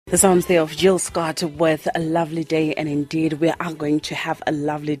The sounds there of Jill Scott with A Lovely Day, and indeed we are going to have a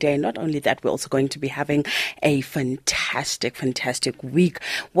lovely day. Not only that, we're also going to be having a fantastic week.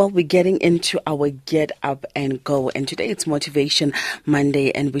 Well, we're getting into our Get Up and Go, and today it's Motivation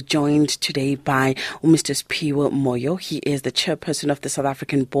Monday, and we're joined today by Mr. Siphiwe Moyo. He is the chairperson of the South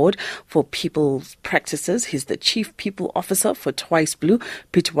African Board for People's Practices. He's the Chief People Officer for Twice Blue,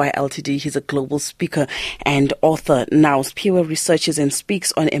 Pty Ltd. He's a global speaker and author. Now, Siphiwe researches and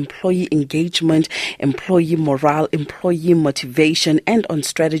speaks on employee engagement, employee morale, employee motivation, and on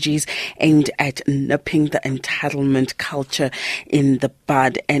strategies aimed at nipping the entitlement culture in the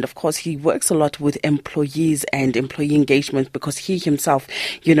bud. And of course, he works a lot with employees and employee engagement because he himself,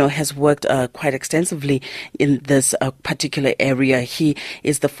 has worked quite extensively in this particular area. He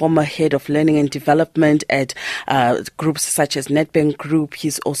is the former head of learning and development at groups such as Nedbank Group.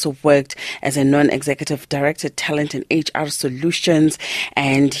 He's also worked as a non-executive director, talent and HR solutions,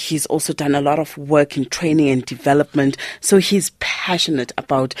 and he's also done a lot of work in training and development. So he's passionate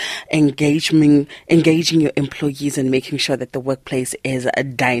about engaging your employees and making sure that the workplace is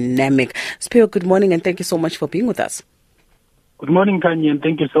dynamic. Siphiwe, good morning, and thank you so much for being with us. Good morning, Kanye, and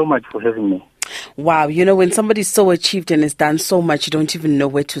thank you so much for having me. Wow, when somebody's so achieved and has done so much, you don't even know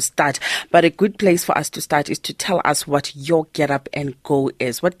where to start. But a good place for us to start is to tell us what your get up and go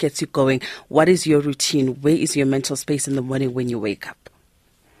is. What gets you going? What is your routine? Where is your mental space in the morning when you wake up?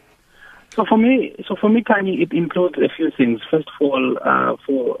 So for me, Kanye, it includes a few things. First of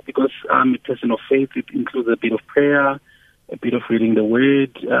all, because I'm a person of faith, it includes a bit of prayer, a bit of reading the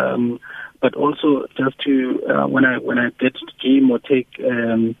Word, but also just to when I get to the gym or take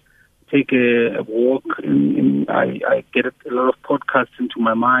a walk, I get a lot of podcasts into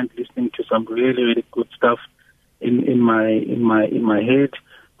my mind, listening to some really, really good stuff in my head,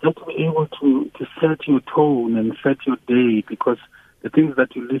 just to be able to set your tone and set your day, because the things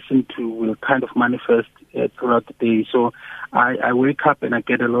that you listen to will kind of manifest throughout the day. So I wake up and I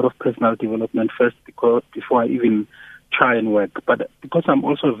get a lot of personal development first before I even try and work. But because I'm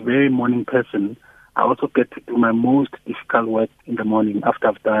also a very morning person, I also get to do my most difficult work in the morning after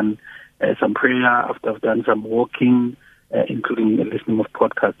I've done some prayer, after I've done some walking, including listening of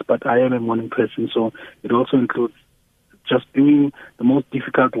podcasts. But I am a morning person, so it also includes just doing the most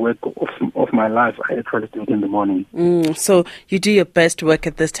difficult work of my life. I actually do it in the morning. So you do your best work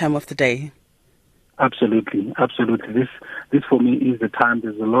at this time of the day? Absolutely. This for me is the time.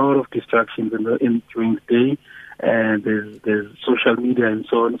 There's a lot of distractions during the day, and there's social media and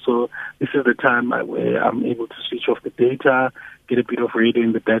so on. So this is the time where I'm able to switch off the data, get a bit of radio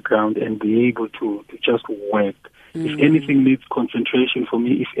in the background, and be able to just work. If anything needs concentration for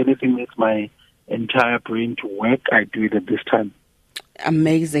me, if anything needs my entire brain to work, I do it at this time.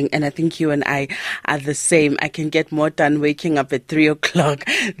 Amazing. And I think you and I are the same. I can get more done waking up at 3 o'clock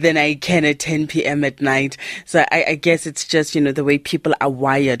than I can at 10 p.m. at night. So I guess it's just, the way people are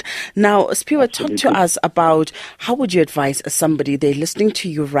wired. Now, Siphiwe, talk to us about how would you advise somebody, they're listening to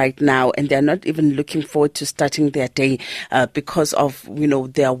you right now and they're not even looking forward to starting their day because of,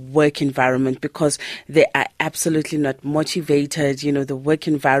 their work environment, because they are absolutely not motivated. The work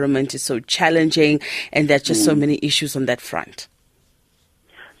environment is so challenging and there's just so many issues on that front.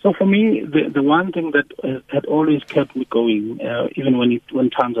 So for me, the one thing that had always kept me going, even when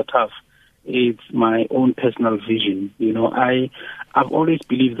times are tough, is my own personal vision. I've always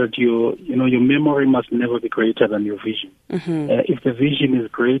believed that your memory must never be greater than your vision. If the vision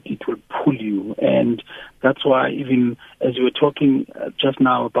is great, it will pull you, and that's why even as you were talking just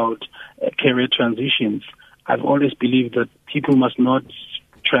now about career transitions, I've always believed that people must not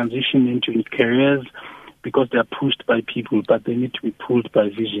transition into careers because they are pushed by people, but they need to be pulled by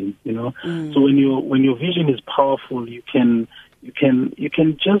vision. So when your vision is powerful, you can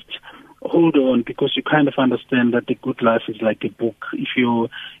just hold on, because you kind of understand that the good life is like a book.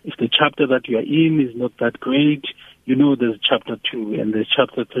 If the chapter that you are in is not that great, there's chapter 2 and there's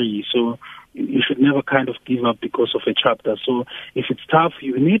chapter 3. So you should never kind of give up because of a chapter. So if it's tough,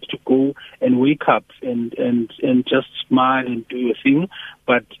 you need to go and wake up and just smile and do your thing.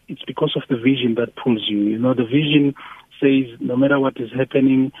 But it's because of the vision that pulls you. The vision says no matter what is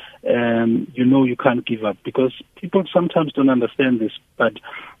happening, you can't give up. Because people sometimes don't understand this, but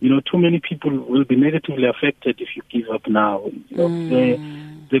too many people will be negatively affected if you give up now.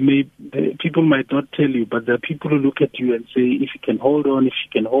 People might not tell you, but there are people who look at you and say, if you can hold on,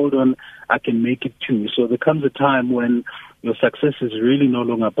 I can make it too. So there comes a time when your success is really no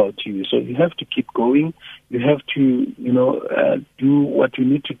longer about you. So you have to keep going. You have to, do what you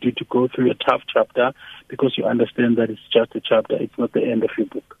need to do to go through a tough chapter, because you understand that it's just a chapter. It's not the end of your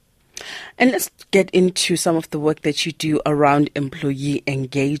book. And let's get into some of the work that you do around employee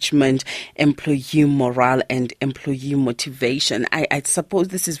engagement, employee morale, and employee motivation. I suppose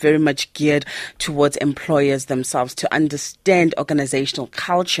this is very much geared towards employers themselves to understand organizational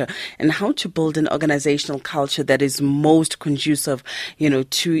culture and how to build an organizational culture that is most conducive,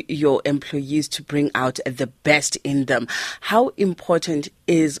 to your employees to bring out the best in them. How important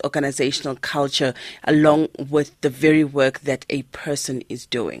is organizational culture along with the very work that a person is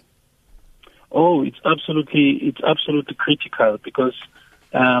doing? Oh, it's absolutely critical because,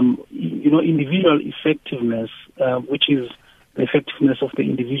 individual effectiveness, which is the effectiveness of the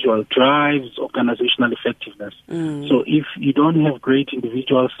individual, drives organizational effectiveness. So if you don't have great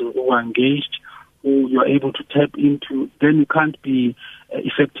individuals who are engaged, who you're able to tap into, then you can't be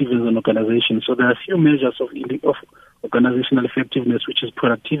effective as an organization. So there are a few measures of organizational effectiveness, which is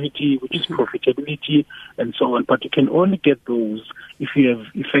productivity, which is profitability, and so on. But you can only get those if you have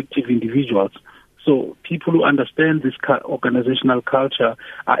effective individuals. So people who understand this organizational culture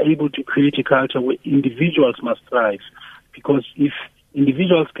are able to create a culture where individuals must thrive. Because if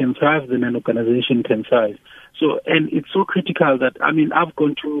individuals can thrive, then an organization can thrive. So, and it's so critical that, I've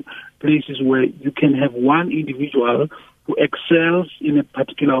gone to places where you can have one individual who excels in a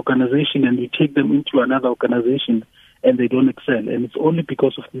particular organization and you take them into another organization and they don't excel. And it's only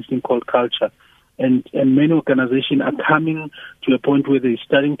because of this thing called culture. And many organizations are coming to a point where they're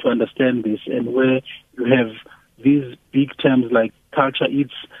starting to understand this, and where you have these big terms like culture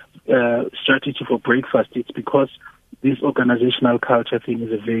eats strategy for breakfast. It's because this organizational culture thing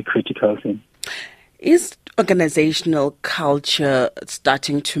is a very critical thing. Is organizational culture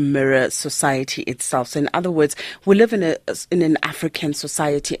starting to mirror society itself? So in other words, we live in an African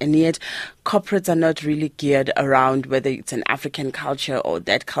society, and yet corporates are not really geared around whether it's an African culture or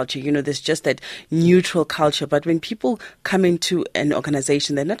that culture. There's just that neutral culture. But when people come into an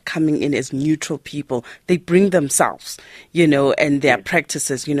organization, they're not coming in as neutral people. They bring themselves, and their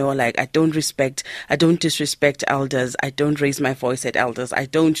practices, like I don't disrespect elders. I don't raise my voice at elders. I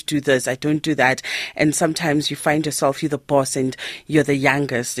don't do this. I don't do that. And sometimes you find yourself, you're the boss and you're the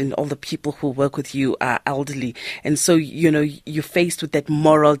youngest, and all the people who work with you are elderly. And so, you're faced with that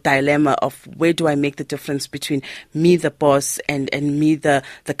moral dilemma of where do I make the difference between me, the boss, and me, the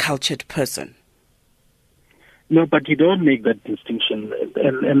cultured person? No, but you don't make that distinction.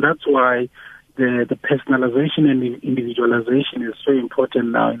 And that's why the personalization and individualization is so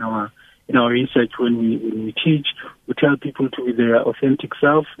important now in our research. When we teach, we tell people to be their authentic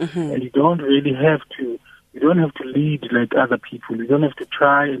self, and you don't have to lead like other people. You don't have to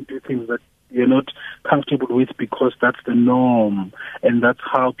try and do things that you're not comfortable with because that's the norm and that's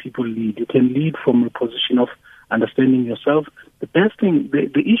how people lead. You can lead from a position of understanding yourself. The best thing,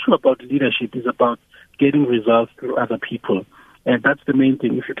 the issue about leadership is about getting results through other people. And that's the main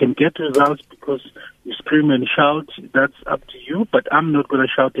thing. If you can get results because you scream and shout, that's up to you. But I'm not going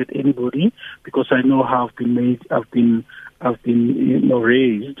to shout at anybody because I know how I've been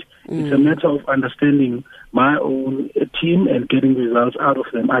raised. It's a matter of understanding my own team and getting results out of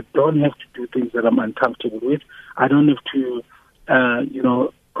them. I don't have to do things that I'm uncomfortable with. I don't have to,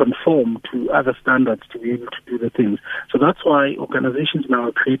 conform to other standards to be able to do the things. So that's why organizations now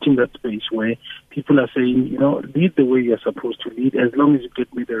are creating that space where people are saying, lead the way you're supposed to lead as long as you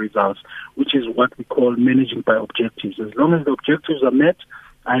get me the results, which is what we call managing by objectives. As long as the objectives are met,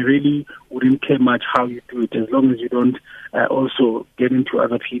 I really wouldn't care much how you do it, as long as you don't also get into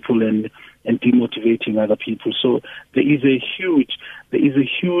other people and demotivating other people. So there is a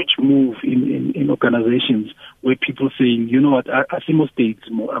huge move in organizations where people saying, you know what, Asimo states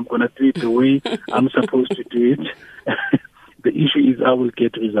more. I'm going to do it the way I'm supposed to do it. The issue is I will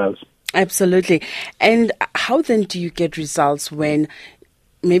get results. Absolutely. And how then do you get results when,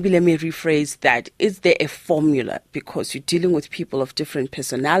 maybe let me rephrase that, is there a formula? Because you're dealing with people of different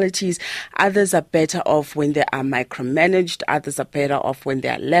personalities. Others are better off when they are micromanaged. Others are better off when they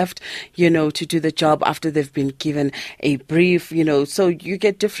are left, to do the job after they've been given a brief, So you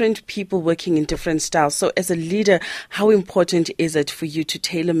get different people working in different styles. So as a leader, how important is it for you to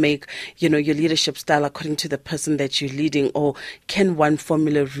tailor make, your leadership style according to the person that you're leading? Or can one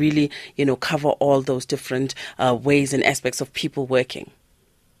formula really, cover all those different ways and aspects of people working?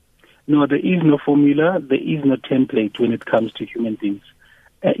 No, there is no formula. There is no template when it comes to human beings.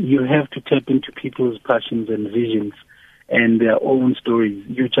 You have to tap into people's passions and visions and their own stories.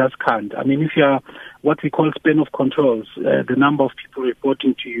 You just can't. If you are what we call span of controls, the number of people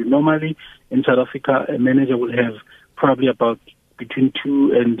reporting to you, normally in South Africa, a manager will have probably about between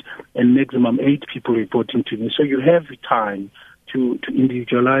 2 and maximum 8 people reporting to me. So you have the time to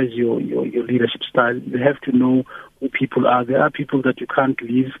individualize your leadership style. You have to know who people are. There are people that you can't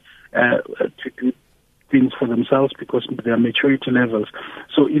leave to do things for themselves because of their maturity levels.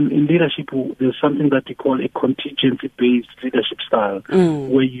 So in leadership, there's something that we call a contingency-based leadership style,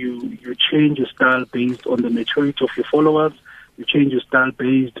 where you change your style based on the maturity of your followers. You change your style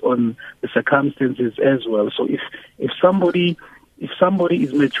based on the circumstances as well. So if somebody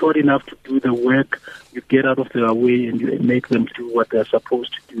is mature enough to do the work, you get out of their way and you make them do what they're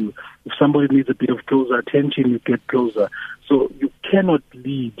supposed to do. If somebody needs a bit of closer attention, you get closer. So you cannot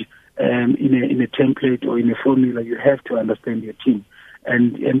lead in a template or in a formula. You have to understand your team,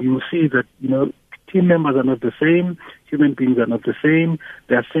 and you'll see that team members are not the same. Human beings are not the same.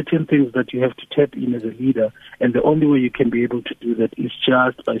 There are certain things that you have to tap in as a leader, and the only way you can be able to do that is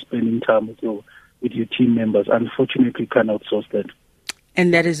just by spending time with your team members. Unfortunately, you can't outsource that.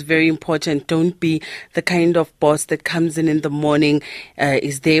 And that is very important. Don't be the kind of boss that comes in the morning,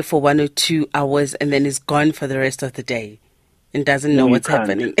 is there for 1 or 2 hours, and then is gone for the rest of the day and doesn't know what's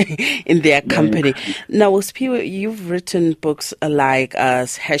happening in their company. Now, Siphiwe, you've written books like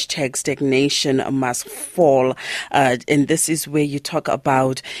hashtag Stagnation Must Fall, and this is where you talk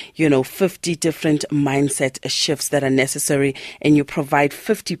about 50 different mindset shifts that are necessary, and you provide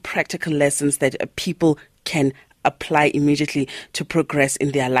 50 practical lessons that people can apply immediately to progress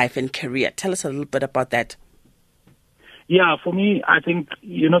in their life and career. Tell us a little bit about that. Yeah, for me, I think,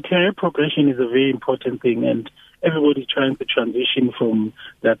 career progression is a very important thing, and everybody's trying to transition from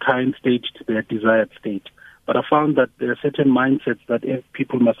their current state to their desired state. But I found that there are certain mindsets that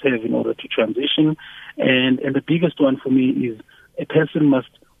people must have in order to transition. And the biggest one for me is a person must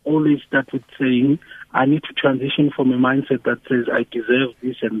always start with saying, I need to transition from a mindset that says I deserve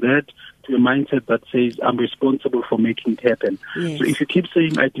this and that to a mindset that says I'm responsible for making it happen. Yes. So if you keep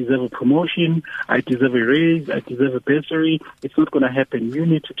saying I deserve a promotion, I deserve a raise, I deserve a bursary, it's not going to happen. You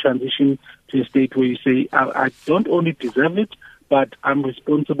need to transition to a state where you say I don't only deserve it, but I'm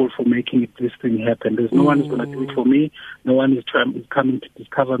responsible for making this thing happen. There's no one who's going to do it for me. No one is coming to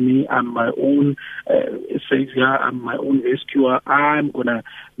discover me. I'm my own savior. I'm my own rescuer. I'm going to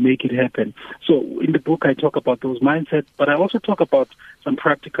make it happen. So in the book, I talk about those mindsets, but I also talk about some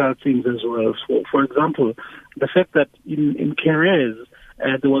practical things as well. So, for example, the fact that in careers,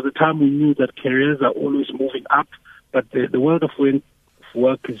 there was a time we knew that careers are always moving up, but the world of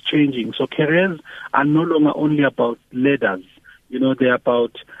work is changing. So careers are no longer only about ladders. They're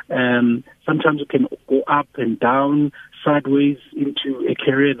about, sometimes you can go up and down, sideways into a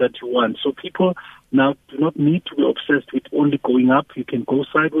career that you want. So people now do not need to be obsessed with only going up. You can go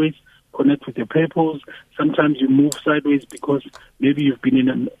sideways, connect with your purpose. Sometimes you move sideways because maybe you've been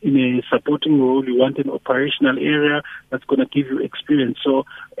in a supporting role. You want an operational area that's going to give you experience. So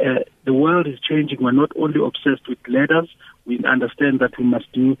the world is changing. We're not only obsessed with ladders. We understand that we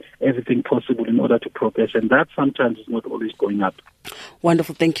must do everything possible in order to progress, and that sometimes is not always going up.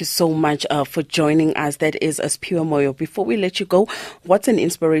 Wonderful. Thank you so much for joining us. That is Siphiwe Moyo. Before we let you go, what's an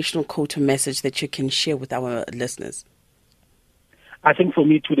inspirational quote or message that you can share with our listeners? I think for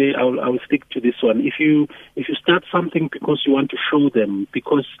me today, I will stick to this one. If you start something because you want to show them,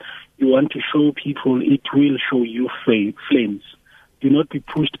 because you want to show people, it will show you flames. Do not be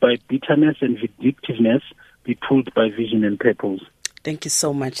pushed by bitterness and vindictiveness. Be pulled by vision and purpose. Thank you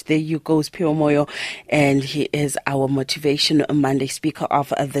so much. There you go, Siphiwe Moyo, and he is our Motivation Monday Speaker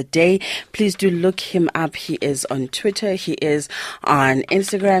of the Day. Please do look him up. He is on Twitter. He is on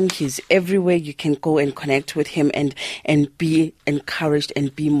Instagram. He's everywhere. You can go and connect with him and be encouraged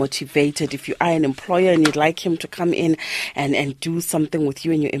and be motivated. If you are an employer and you'd like him to come in and do something with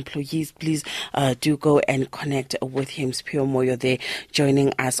you and your employees, please do go and connect with him. Siphiwe Moyo there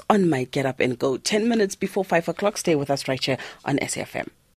joining us on My Get Up and Go. 10 minutes before 5 o'clock. Stay with us right here on SAFM.